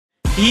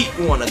Heat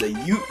 1 of the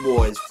Ute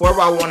Boys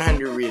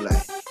 4x100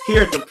 relay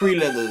here at the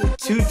prelim of the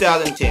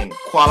 2010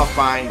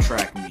 qualifying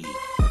track meet.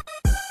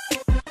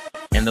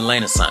 And the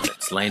lane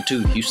assignments: Lane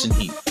 2, Houston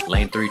Heat;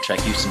 Lane 3, Track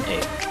Houston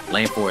A;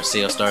 Lane 4,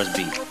 CL Stars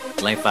B;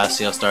 Lane 5,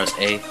 CL Stars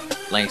A;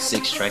 Lane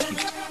 6, Track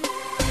Houston.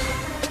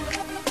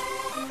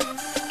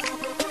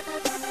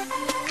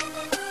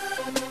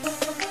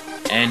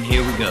 And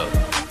here we go.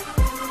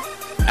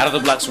 Out of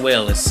the blocks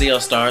well is CL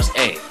Stars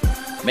A,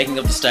 making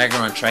up the stagger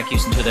on Track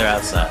Houston to their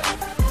outside.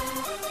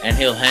 And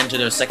he'll hand to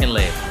their second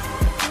leg.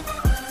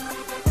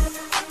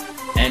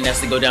 And as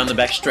they go down the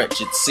back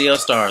stretch, it's CL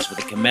Stars with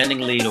a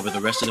commanding lead over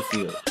the rest of the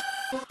field.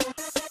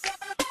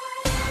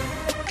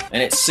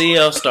 And it's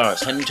CL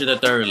Stars heading to their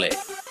third leg.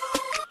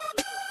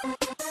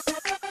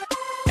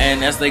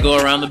 And as they go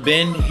around the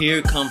bend,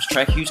 here comes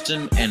Track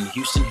Houston and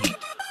Houston Heat.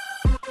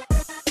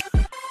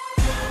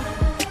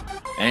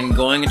 And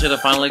going into the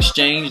final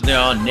exchange, they're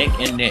all neck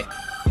and neck.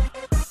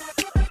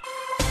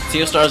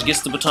 CL Stars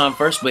gets the baton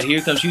first, but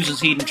here comes Houston's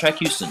Heat and Track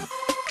Houston.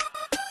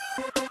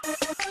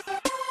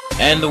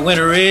 And the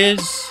winner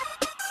is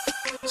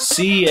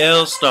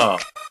CL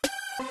Stars.